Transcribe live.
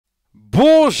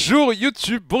Bonjour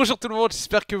YouTube, bonjour tout le monde,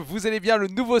 j'espère que vous allez bien. Le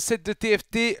nouveau set de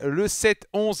TFT, le set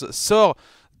 11, sort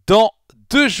dans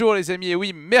 2 jours les amis. Et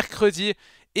oui, mercredi.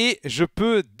 Et j'ai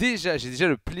déjà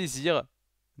le plaisir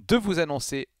de vous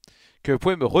annoncer que vous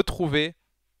pouvez me retrouver,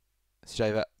 si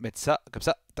j'arrive à mettre ça comme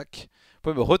ça, tac. Vous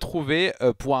pouvez me retrouver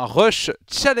pour un rush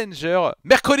challenger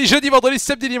mercredi, jeudi, vendredi,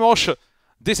 samedi, dimanche,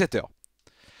 dès 7 h.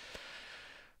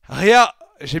 Rien,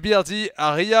 j'ai bien dit,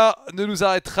 rien ne nous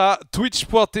arrêtera.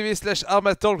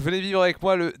 Twitch.tv/armatorlk, venez vivre avec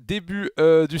moi le début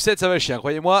du set, ça va chier,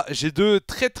 croyez-moi. J'ai 2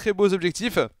 très beaux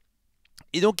objectifs.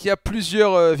 Et donc il y a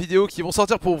plusieurs vidéos qui vont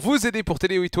sortir pour vous aider, pour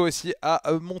t'aider, oui toi aussi, à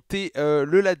monter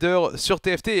le ladder sur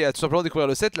TFT et à tout simplement découvrir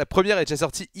le set. La première est déjà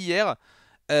sortie hier.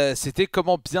 C'était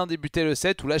comment bien débuter le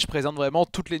set, où là je présente vraiment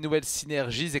toutes les nouvelles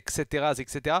synergies, etc.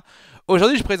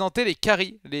 Aujourd'hui je présentais les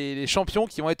carries, les champions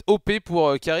qui vont être OP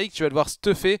pour carry, que tu vas devoir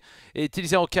stuffer et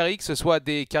utiliser en carry, que ce soit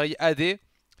des carries AD,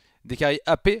 des carries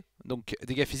AP, donc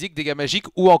dégâts physiques, dégâts magiques,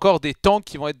 ou encore des tanks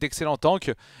qui vont être d'excellents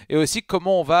tanks. Et aussi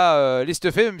comment on va les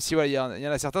stuffer, même si voilà, y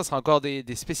en a certains, ce sera encore des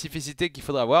spécificités qu'il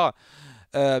faudra avoir.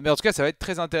 Mais en tout cas ça va être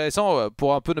très intéressant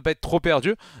pour un peu ne pas être trop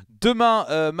perdu.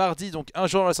 Demain mardi, donc un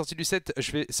jour dans la sortie du set,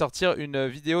 je vais sortir une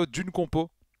vidéo d'une compo.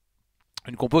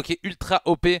 Une compo qui est ultra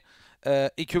OP et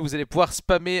que vous allez pouvoir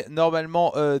spammer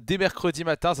normalement dès mercredi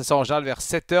matin. Ça sort en général vers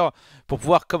 7 h pour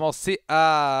pouvoir commencer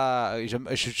à... Je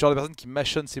suis le genre de personne qui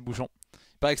mâchonne ses bouchons.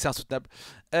 Il paraît que c'est insoutenable.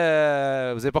 Vous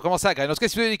allez pas commencer à grainer. En tout cas,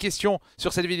 si vous avez des questions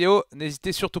sur cette vidéo,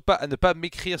 n'hésitez surtout pas à ne pas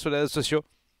m'écrire sur les réseaux sociaux.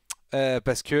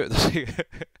 Parce que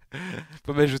vous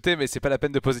pouvez m'ajouter, mais c'est pas la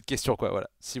peine de poser de questions, quoi. Voilà.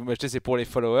 Si vous m'achetez, c'est pour les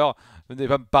followers. Venez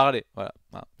pas me parler. Voilà,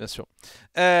 hein, bien sûr.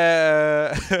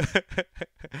 Je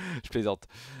plaisante.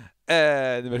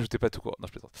 Ne m'ajoutez pas tout court. Non,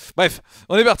 je plaisante. Bref,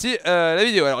 on est parti. La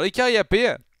vidéo. Alors, les carry AP.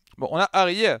 Bon, on a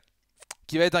Harry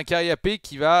qui va être un carry AP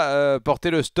qui va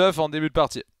porter le stuff en début de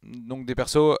partie. Donc, des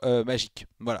persos magiques.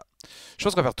 Voilà. Je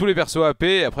pense qu'on va faire tous les persos AP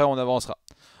et après, on avancera.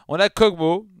 On a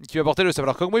Kog'Maw qui va porter le stuff.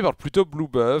 Alors Kog'Maw il porte plutôt blue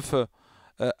buff.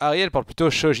 Ariel porte plutôt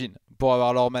Shojin pour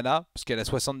avoir leur mana. Parce qu'elle a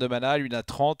 60 de mana, lui il a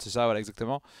 30, c'est ça, voilà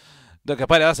exactement. Donc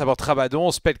après là ça porte Rabadon,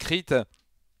 spell crit.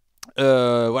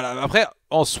 Voilà, après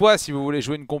en soi si vous voulez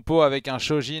jouer une compo avec un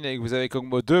Shojin et que vous avez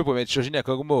Kog'Maw 2, vous pouvez mettre Shojin à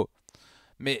Kog'Maw.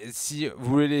 Mais si vous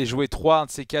voulez les jouer 3, un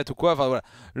de ces 4 ou quoi, enfin voilà.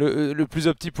 Le plus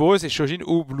opti pour eux c'est Shojin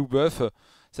ou blue buff.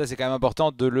 Ça c'est quand même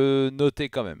important de le noter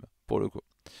quand même, pour le coup.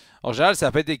 En général, ça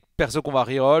va pas être des persos qu'on va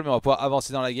reroll, mais on va pouvoir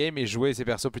avancer dans la game et jouer ces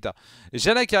persos plus tard.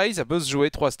 Janna Carry, ça peut se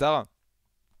jouer 3 stars.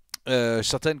 Je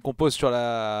sortirai une compo sur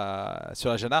la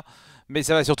Janna, mais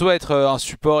ça va surtout être un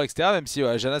support, etc. Même si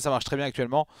Janna ça marche très bien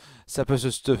actuellement. Ça peut se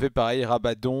stuffer pareil,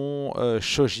 Rabadon,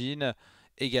 Shojin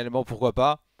également, pourquoi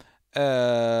pas.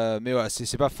 Mais voilà,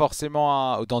 c'est pas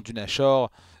forcément dans du Nashor.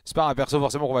 C'est pas un perso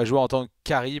forcément qu'on va jouer en tant que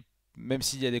carry. Même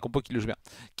s'il y a des compos qui le jouent bien.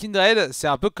 Kindred, c'est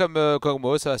un peu comme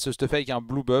Kog'Maw, ça va se stuffer avec un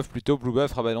blue buff, plutôt blue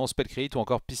buff, Rabadon, spell crit ou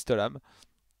encore pistolam.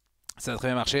 Ça va très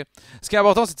bien marcher. Ce qui est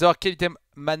important, c'est de savoir quel item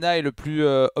mana est le plus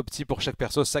opti pour chaque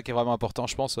perso. C'est ça qui est vraiment important,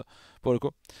 je pense, pour le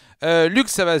coup. Lux,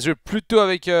 ça va se jouer plutôt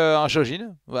avec un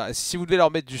Shojin. Voilà, si vous devez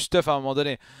leur mettre du stuff à un moment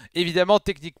donné. Évidemment,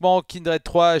 techniquement, Kindred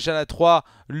 3, Janna 3,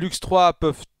 Lux 3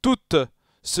 peuvent toutes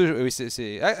se jouer. Oui,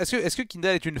 est-ce que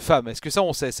Kindred est une femme? Est-ce que ça,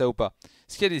 on sait ça ou pas?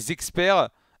 Est-ce qu'il y a des experts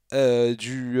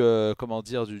comment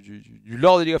dire, du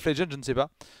lore de League of Legends, je ne sais pas.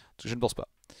 Je ne pense pas.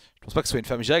 Je pense pas que ce soit une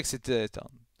femme. Je dirais que c'était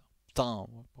un...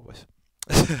 bref.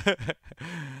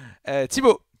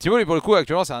 Thibaut, lui pour le coup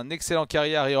actuellement c'est un excellent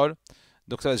carry à reroll.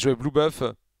 Donc ça va se jouer blue buff,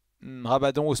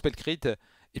 Rabadon ou spell crit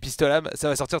et pistolam. Ça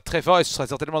va sortir très fort et ce sera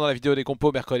certainement dans la vidéo des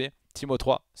compos mercredi. Timo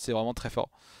 3, c'est vraiment très fort.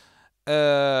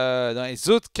 Dans les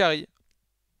autres carry,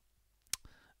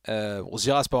 bon,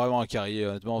 Zira c'est pas vraiment un carry,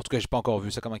 honnêtement. En tout cas j'ai pas encore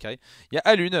vu ça comme un carry. Il y a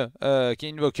Alune qui est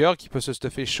une invoker qui peut se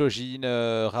stuffer Shojin,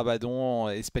 Rabadon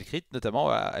et spell crit notamment.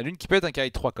 Alune qui peut être un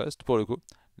carry 3 cost pour le coup.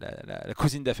 La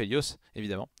cousine d'Aphelios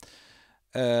évidemment.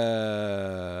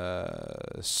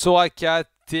 Soraka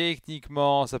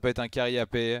techniquement ça peut être un carry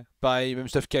AP. Pareil même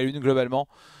stuff qu'Alune globalement.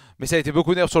 Mais ça a été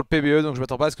beaucoup nerf sur le PBE donc je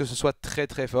m'attends pas à ce que ce soit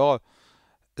très fort.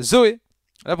 Zoé,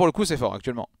 là pour le coup c'est fort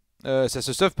actuellement. Ça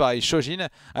se stuff pareil, Shojin.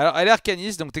 Alors elle est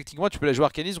arcaniste, donc techniquement tu peux la jouer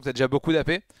arcaniste, donc t'as déjà beaucoup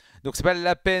d'AP. Donc c'est pas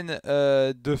la peine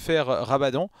de faire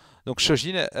Rabadon. Donc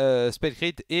Shojin, spell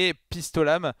crit et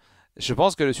pistolam. Je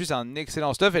pense que dessus c'est un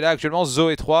excellent stuff. Et là actuellement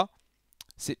Zoé 3,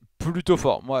 c'est plutôt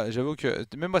fort. Moi j'avoue que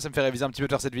même moi ça me fait réviser un petit peu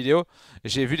de faire cette vidéo.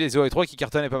 J'ai vu les Zoé 3 qui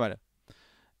cartonnaient pas mal.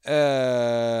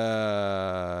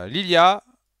 Lilia,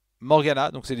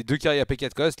 Morgana, donc c'est les deux carry AP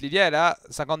 4 cost. Lilia elle a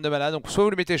 50 de mana, donc soit vous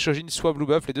le mettez Shojin, soit blue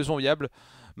buff, les deux sont viables.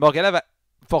 Morgana va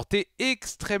porter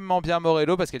extrêmement bien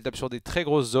Morello parce qu'elle tape sur des très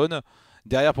grosses zones.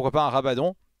 Derrière pourquoi pas un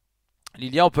Rabadon.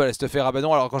 Lilia, on peut aller stuff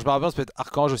Rabadon. Alors quand je me rappelle, ça peut être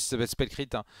Archange aussi, ça peut être Spellcrit,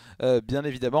 hein. Bien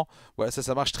évidemment. Voilà,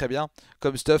 ça marche très bien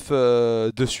comme stuff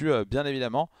dessus, bien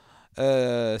évidemment.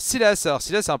 Silas, alors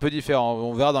Silas c'est un peu différent.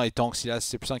 On verra dans les tanks. Silas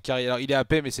c'est plus un carry. Alors il est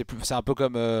AP, mais c'est un peu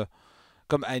comme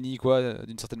Annie, quoi,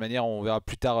 d'une certaine manière. On verra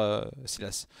plus tard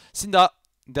Silas. Syndra,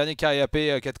 dernier carry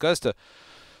AP 4 cost.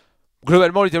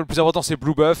 Globalement, l'item le plus important c'est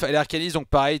Blue Buff. Elle est arcanise, donc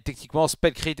pareil, techniquement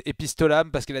Spell Crit et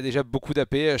Pistolam parce qu'elle a déjà beaucoup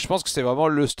d'AP. Je pense que c'est vraiment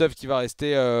le stuff qui va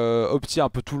rester opti un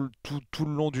peu tout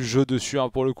le long du jeu dessus, hein,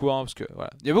 pour le coup. Hein, parce que voilà,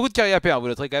 il y a beaucoup de carry AP, hein, vous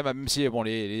noterez quand même, même si bon,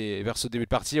 les versos début de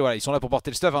partie, voilà, ils sont là pour porter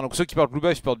le stuff. Hein, donc ceux qui portent Blue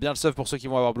Buff, ils portent bien le stuff pour ceux qui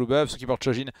vont avoir Blue Buff, ceux qui portent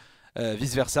Shojin,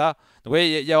 vice versa. Donc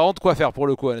oui, il y a vraiment de quoi faire pour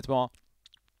le coup, honnêtement. Hein.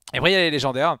 Et après, il y a les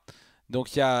légendaires.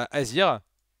 Donc il y a Azir,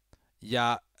 il y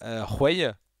a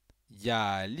Huey, il y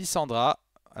a Lysandra.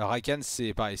 Alors Rakan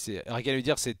c'est pareil, Rakan lui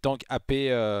dire c'est tank AP,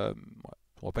 ouais,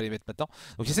 on va pas les mettre maintenant.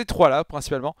 Donc il y a ces trois là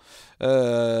principalement.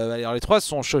 Alors les trois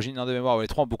sont Shojin, hein, de mémoire, ouais, les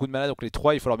trois ont beaucoup de mana, donc les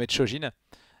trois il faut leur mettre Shojin.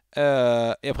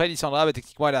 Et après Lysandra, bah,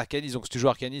 techniquement elle est arcaniste, donc si tu joues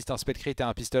arcaniste, un spell crit et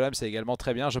un pistolam c'est également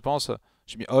très bien je pense.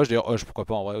 J'ai mis Hoche, d'ailleurs Hoche pourquoi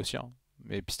pas en vrai aussi, hein.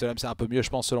 Mais pistolam c'est un peu mieux je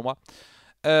pense selon moi.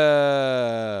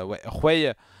 Ouais,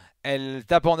 Huey, elle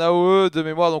tape en AOE de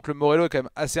mémoire, donc le Morello est quand même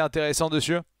assez intéressant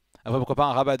dessus. Après pourquoi pas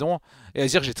un Rabadon. Et à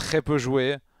dire j'ai très peu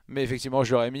joué, mais effectivement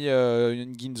je lui aurais mis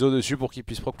une Ginzo dessus pour qu'il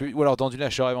puisse proc plus. Ou alors dans du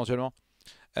Lasher éventuellement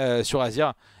sur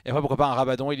Azir. Et après pourquoi pas un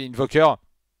Rabadon, il est invoker.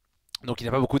 Donc il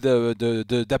n'a pas beaucoup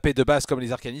d'AP de base comme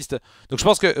les arcanistes. Donc je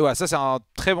pense que ouais, ça c'est un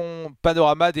très bon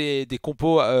panorama des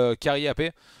compos carry AP.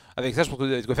 Avec ça je pense que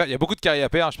vous avez de quoi faire. Il y a beaucoup de carry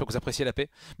AP, hein, j'espère que vous appréciez l'AP.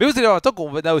 Mais vous allez voir maintenant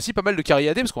qu'on a aussi pas mal de carry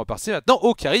AD, parce qu'on va passer maintenant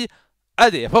au carry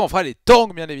AD. Après on fera les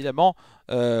tanks bien évidemment.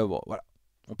 Bon voilà.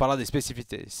 On parlera des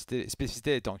spécificités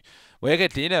des tanks. Bon, il y a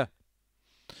Gatlin.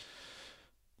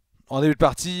 En début de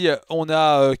partie, on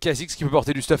a Kha'Zix qui peut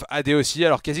porter du stuff AD aussi.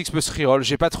 Alors Kha'Zix peut se reroll.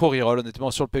 J'ai pas trop reroll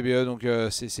honnêtement sur le PBE, donc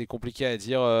c'est compliqué à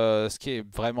dire. Ce qui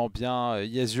est vraiment bien,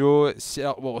 Yasuo.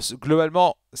 Alors, bon,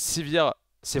 globalement, Sivir,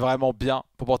 c'est vraiment bien.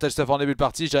 Pour porter le stuff en début de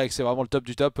partie, je dirais que c'est vraiment le top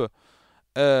du top.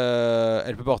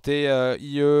 Elle peut porter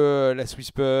IE, la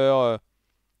Whisper.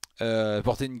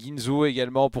 Porter une Ginzu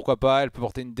également, pourquoi pas. Elle peut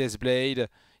porter une Deathblade.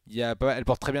 Elle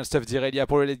porte très bien le stuff d'Irelia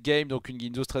pour le late game, donc une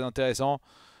Ginzu c'est très intéressant.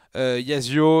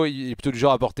 Yasuo, il est plutôt du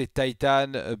genre à porter Titan,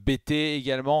 BT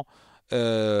également.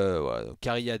 Voilà,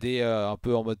 carry AD un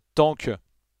peu en mode tank.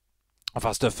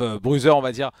 Enfin stuff bruiser on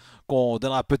va dire, qu'on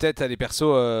donnera peut-être à des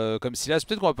persos comme Silas.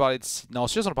 Peut-être qu'on va parler de... Non,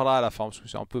 Silas on en parlera à la fin, parce que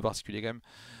c'est un peu particulier quand même.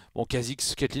 Bon,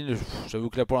 Kha'Zix, Caitlyn,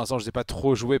 j'avoue que là pour l'instant je n'ai pas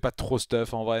trop joué, pas trop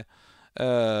stuff en vrai.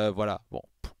 Voilà, bon.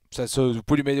 Vous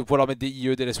pouvez leur mettre des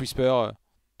IE, des Last Whisper.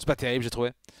 C'est pas terrible, j'ai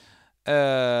trouvé. Bon,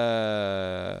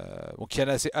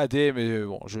 Kiana c'est AD, mais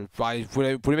bon, pareil,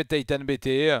 vous pouvez mettre Titan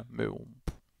BT. Mais bon,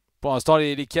 pour l'instant,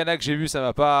 les Kiana que j'ai vu, ça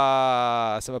m'a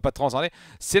pas transcendé.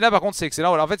 Senna, par contre, c'est excellent.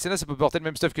 Voilà, en fait, Senna, ça peut porter le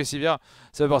même stuff que Sivir.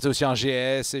 Ça peut porter aussi un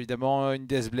GS, évidemment, une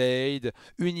Deathblade,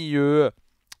 une IE.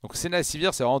 Donc, Senna et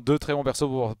Sivir, c'est vraiment deux très bons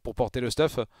persos pour porter le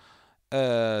stuff.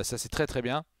 Ça, c'est très très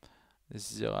bien.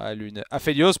 Zira, Lune.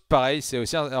 Aphelios, pareil, c'est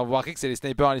aussi. On va voir que c'est les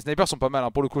snipers. Hein. Les snipers sont pas mal, hein,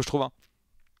 pour le coup, je trouve. Hein.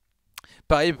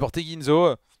 Pareil, il peut porter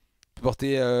Ginzo, il peut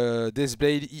porter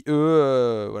Deathblade, IE.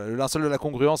 Voilà, le linceul de la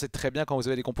congruence est très bien quand vous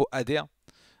avez des compos AD. Hein.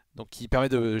 Donc, qui permet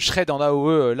de shred en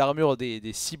AOE l'armure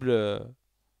des cibles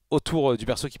autour du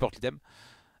perso qui porte l'item.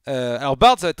 Alors,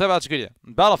 Bard, ça va être très particulier.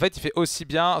 Bard, en fait, il fait aussi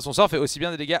bien. Son sort fait aussi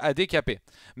bien des dégâts AD qu'AP.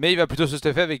 Mais il va plutôt se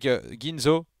stuffer avec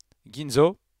Ginzo.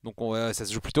 Donc ça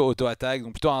se joue plutôt auto-attaque,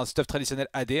 donc plutôt un stuff traditionnel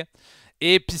AD.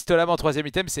 Et Pistolam en troisième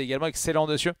item, c'est également excellent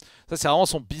dessus. Ça c'est vraiment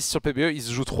son bis sur le PBE, il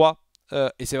se joue 3.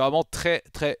 Et c'est vraiment très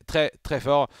très très très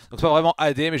fort. Donc c'est pas vraiment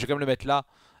AD, mais je vais quand même le mettre là.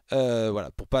 Voilà,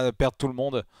 pour pas perdre tout le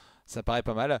monde. Ça paraît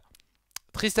pas mal.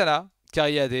 Tristana,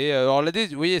 carry AD. Alors l'AD,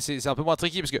 vous voyez, c'est un peu moins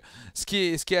tricky, parce que ce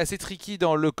qui est assez tricky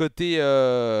dans le côté...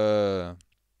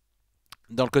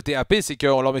 Dans le côté AP, c'est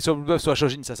qu'on leur met soit Blue Buff, soit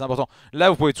Shojin, ça c'est important. Là,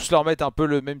 vous pouvez tous leur mettre un peu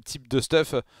le même type de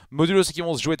stuff. Modulo, ceux qui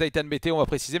vont se jouer Titan BT, on va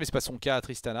préciser, mais c'est pas son cas à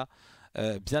Tristana,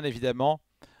 bien évidemment.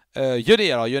 Yone,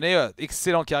 alors Yone,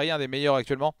 excellent carry, un des meilleurs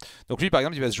actuellement. Donc lui, par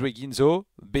exemple, il va se jouer Ginzo,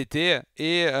 BT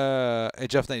et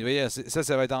Edge of Night. Vous voyez,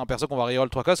 ça va être un perso qu'on va reroll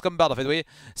 3 costs comme Bard. En fait, vous voyez,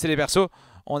 c'est les persos.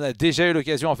 On a déjà eu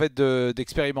l'occasion en fait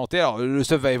d'expérimenter. Alors le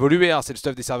stuff va évoluer, hein, c'est le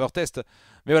stuff des serveurs test.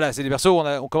 Mais voilà, c'est des persos où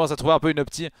on commence à trouver un peu une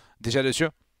opti déjà dessus.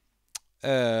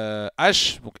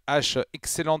 H, donc H,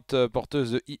 excellente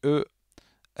porteuse de IE,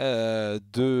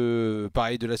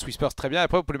 pareil de la Whisper, très bien.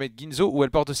 Après vous pouvez mettre Ginzo où elle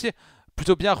porte aussi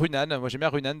plutôt bien Runan. Moi j'aime bien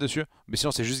Runan dessus, mais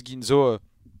sinon c'est juste Ginzo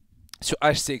sur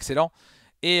H, c'est excellent.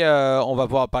 Et on va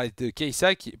pouvoir parler de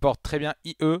Keisa qui porte très bien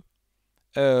IE.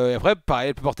 Et après pareil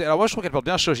elle peut porter, alors moi je trouve qu'elle porte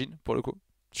bien Shojin pour le coup.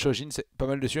 Shojin c'est pas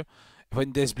mal dessus. Après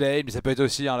une Deathblade, mais ça peut être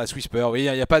aussi la Whisper. Vous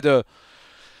voyez, il n'y a pas de...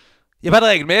 Il n'y a pas de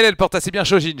règle, mais elle porte assez bien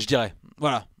Shojin, je dirais.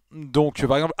 Voilà. Donc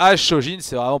par exemple H Shojin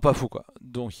c'est vraiment pas fou quoi.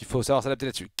 Donc il faut savoir s'adapter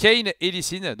là-dessus. Kane et Lee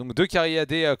Sin, donc deux carry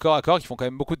AD corps à corps qui font quand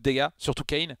même beaucoup de dégâts, surtout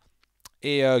Kane.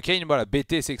 Et Kane voilà,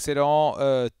 BT c'est excellent,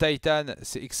 Titan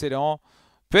c'est excellent.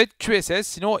 Peut être QSS,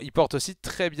 sinon il porte aussi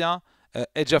très bien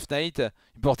Edge of Night.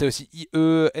 Il portait aussi IE,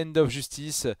 End of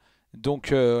Justice.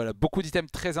 Donc voilà, beaucoup d'items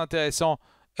très intéressants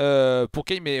pour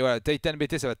Kane. Mais voilà, Titan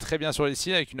BT ça va très bien sur les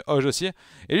signes avec une Hoge aussi.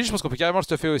 Et lui je pense qu'on peut carrément le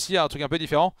stuffer aussi, un truc un peu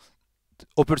différent.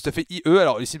 On peut le stuffer IE,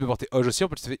 alors ici il peut porter Hoge aussi, on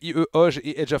peut le stuffer IE, Hoge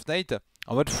et Edge of Night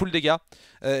en mode full dégâts.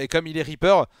 Et comme il est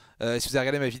Reaper, si vous avez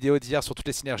regardé ma vidéo d'hier sur toutes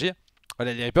les synergies,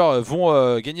 voilà, les Reapers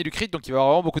vont gagner du crit, donc il va y avoir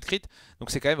vraiment beaucoup de crit. Donc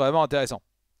c'est quand même vraiment intéressant.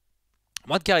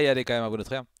 Moins de carry AD quand même à vous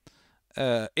noter.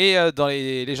 Et dans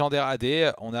les légendaires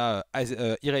AD, on a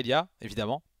Irelia,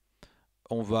 évidemment.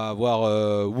 On va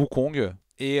avoir Wukong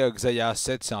et Xayah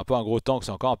 7, c'est un peu un gros tank,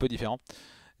 c'est encore un peu différent.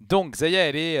 Donc Xayah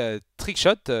elle est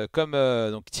trickshot, comme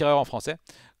donc tireur en français,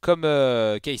 comme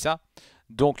Keisa.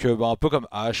 Donc bah, un peu comme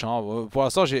H. Hein. Pour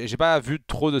l'instant j'ai pas vu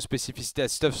trop de spécificité à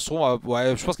ce stuff.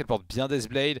 Ouais, je pense qu'elle porte bien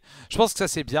Deathblade. Je pense que ça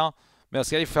c'est bien. Mais dans ce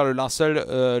cas il faut faire le linceul,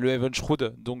 le Heaven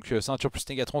Shroud. Donc ceinture plus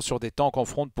Négatron sur des tanks en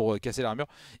front pour casser l'armure.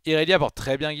 Irelia porte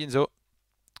très bien Ginzo.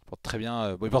 Porte très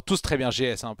bien, bon, ils portent tous très bien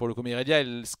GS hein, pour le coup. Mais Irelia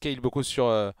elle scale beaucoup sur...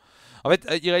 En fait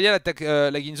Irelia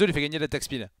la Ginzo lui fait gagner de l'attaque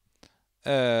speed.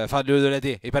 Enfin de l'AD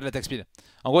et pas de l'attaque speed.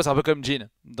 En gros c'est un peu comme Jin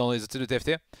dans les OT de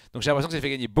TFT. Donc j'ai l'impression que ça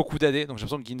fait gagner beaucoup d'AD. Donc j'ai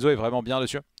l'impression que Ginzo est vraiment bien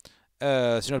dessus.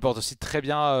 Sinon elle porte aussi très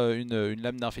bien une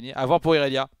lame d'infini. A voir pour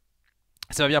Irelia.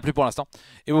 Ça va bien plus pour l'instant.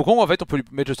 Et Wukong en fait on peut lui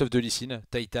mettre le stuff de Lee Sin,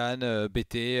 Titan,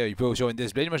 BT, il peut aussi avoir une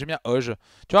Deathblade. Moi j'aime bien Hoge.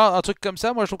 Tu vois un truc comme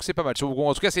ça moi je trouve que c'est pas mal sur Wukong.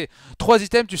 En tout cas c'est 3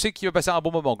 items tu sais qu'il va passer un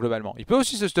bon moment globalement. Il peut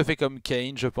aussi se stuffer comme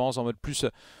Kane je pense en mode plus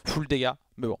full dégâts.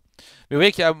 Mais bon. Mais vous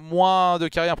voyez qu'il y a moins de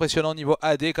carry impressionnant niveau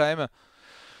AD quand même.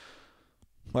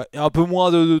 Ouais, et un peu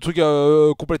moins de trucs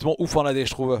complètement ouf en AD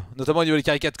je trouve. Notamment au niveau des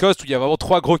carry 4 cost où il y a vraiment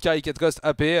 3 gros carry 4 cost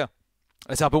AP. Là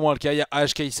c'est un peu moins le cas, il y a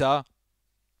H, Keisa.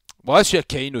 Bon là il y a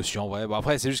Kane aussi en vrai. Bon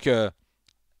après c'est juste que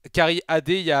carry AD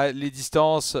il y a les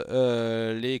distances,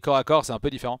 les corps à corps c'est un peu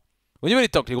différent. Au niveau des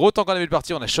tanks, les gros tanks en début de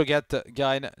partie on a Shogat,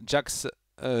 Garen, Jax.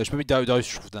 Je peux mettre Darius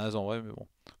je trouve naze en vrai mais bon.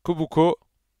 Kobuko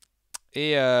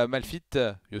et Malphite.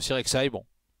 Il y a aussi Rek'Sai bon.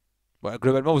 Voilà,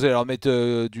 globalement vous allez leur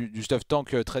mettre du stuff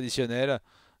tank traditionnel.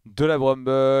 De la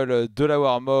Brumble, de la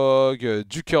Warmog,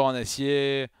 du cœur en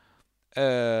acier.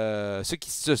 Ceux qui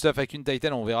se stuff avec une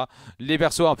Titan, on verra. Les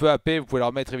persos un peu AP, vous pouvez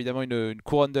leur mettre évidemment une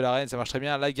couronne de la reine, ça marche très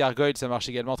bien. La Gargoyle, ça marche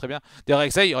également très bien. Des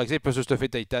Rek'Sai peut se stuffer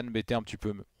Titan, BT un petit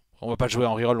peu. Mais on va pas le jouer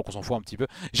en reroll, donc on s'en fout un petit peu.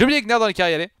 J'ai oublié Gnar dans les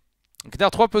carry allez.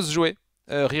 Gnar 3 peut se jouer.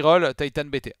 Reroll, Titan,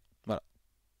 BT. Voilà.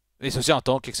 Et c'est aussi un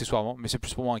tank accessoirement, mais c'est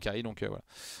plus pour moi un carry, donc voilà.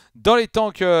 Dans les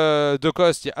tanks de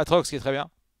cost, il y a Atrox qui est très bien.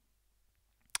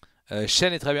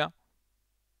 Shen est très bien.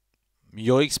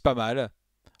 Yorix pas mal.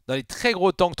 Dans les très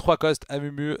gros tanks 3 cost,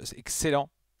 Amumu c'est excellent.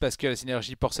 Parce que la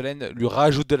synergie porcelaine lui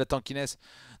rajoute de la tankiness.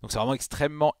 Donc c'est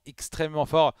vraiment extrêmement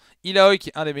fort. Ilaoi qui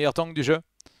est un des meilleurs tanks du jeu.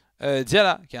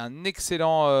 Diana qui est un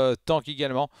excellent tank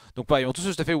également. Donc pareil, ils vont tous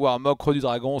se stuffer Warmog, Croix du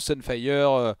Dragon,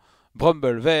 Sunfire,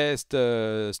 Brumble Vest,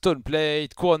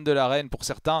 Stoneplate, Couronne de la Reine pour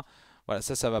certains. Voilà,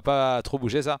 ça va pas trop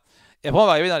bouger ça. Et après on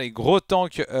va arriver dans les gros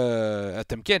tanks,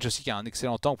 Temkench aussi qui est un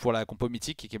excellent tank pour la compo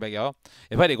mythique et qui est bagarreur.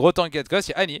 Et après les gros tanks 4 cost,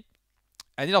 il y a Annie.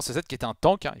 Annie dans ce set qui est un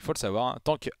tank, hein, il faut le savoir, un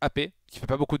tank AP qui fait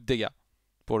pas beaucoup de dégâts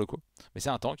pour le coup, mais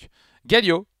c'est un tank.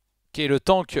 Galio qui est le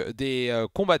tank des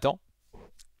combattants.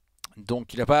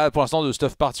 Donc il n'a pas pour l'instant de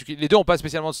stuff particulier. Les deux n'ont pas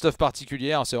spécialement de stuff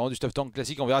particulier, hein, c'est vraiment du stuff tank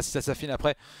classique, on verra si ça s'affine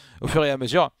après au fur et à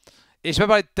mesure. Et je n'ai pas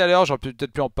parlé tout à l'heure, j'aurais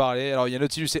peut-être pu en parler. Alors il y a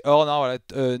Nautilus et Horn, hein,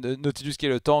 voilà, Nautilus qui est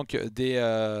le tank des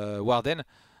Warden,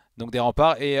 donc des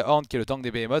remparts, et Horn qui est le tank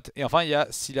des Behemoth. Et enfin il y a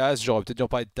Silas, j'aurais peut-être dû en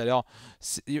parler tout à l'heure.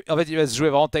 En fait il va se jouer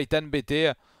vraiment Titan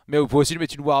BT, mais vous pouvez aussi lui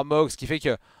mettre une Warmog, ce qui fait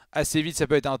que assez vite ça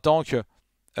peut être un tank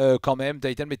quand même.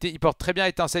 Titan BT, il porte très bien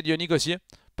étincelle ionique aussi,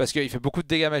 parce qu'il fait beaucoup de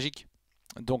dégâts magiques.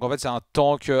 Donc en fait c'est un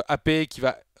tank AP qui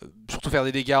va surtout faire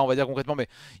des dégâts on va dire concrètement, mais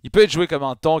il peut être joué comme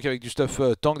un tank avec du stuff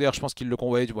tank. D'ailleurs je pense qu'il le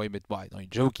convoie, bon,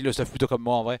 j'avoue qu'il le stuff plutôt comme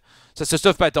moi en vrai. Ça se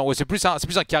stuff pas tant, c'est plus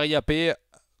un carry AP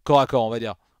corps à corps on va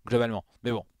dire globalement.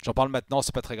 Mais bon j'en parle maintenant,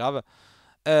 c'est pas très grave.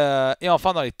 Et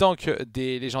enfin dans les tanks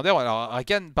des légendaires, alors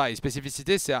Rakan pareil,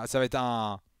 spécificité ça va être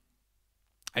un...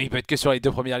 Ah, il peut être que sur les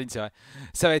deux premières lignes c'est vrai.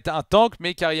 Ça va être un tank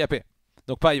mais carry AP.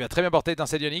 Donc pareil, il va très bien porter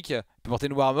étincelle ionique, il peut porter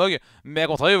une Warmog, mais à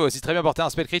contrario, il va aussi très bien porter un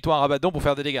spell crit ou un Rabadon pour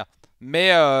faire des dégâts. Mais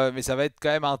ça va être quand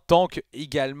même un tank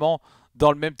également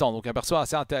dans le même temps, donc un perso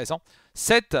assez intéressant.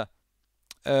 7,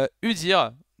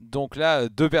 Udyr, donc là,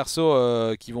 deux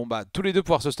persos qui vont tous les deux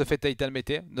pouvoir se stuffer Titan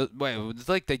BT. Ouais, vous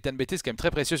noterez que Titan BT c'est quand même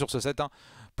très précieux sur ce set, hein,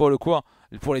 pour le coup. Hein.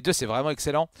 Pour les deux, c'est vraiment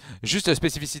excellent. Juste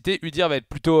spécificité, Udir va être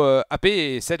plutôt AP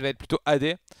et 7 va être plutôt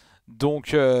AD. Donc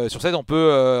sur 7 on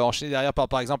peut enchaîner derrière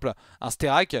par exemple un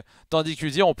Sterak. Tandis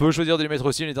qu'Udir on peut choisir de lui mettre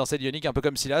aussi une étincelle ionique un peu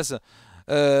comme Silas.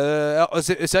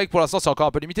 C'est vrai que pour l'instant c'est encore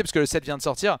un peu limité parce que le 7 vient de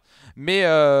sortir. Mais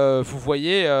vous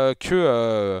voyez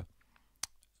que...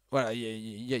 voilà,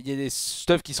 il y a des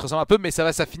stuff qui se ressemblent un peu, mais ça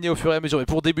va s'affiner au fur et à mesure. Mais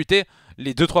pour débuter,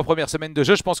 les 2-3 premières semaines de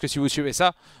jeu, je pense que si vous suivez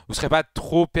ça, vous ne serez pas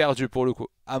trop perdu pour le coup,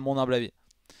 à mon humble avis.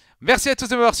 Merci à tous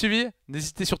de m'avoir suivi.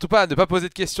 N'hésitez surtout pas à ne pas poser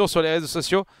de questions sur les réseaux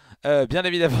sociaux. Bien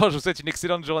évidemment, je vous souhaite une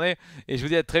excellente journée et je vous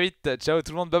dis à très vite. Ciao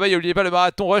tout le monde, bye bye. Et n'oubliez pas le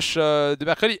marathon rush de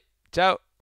mercredi. Ciao.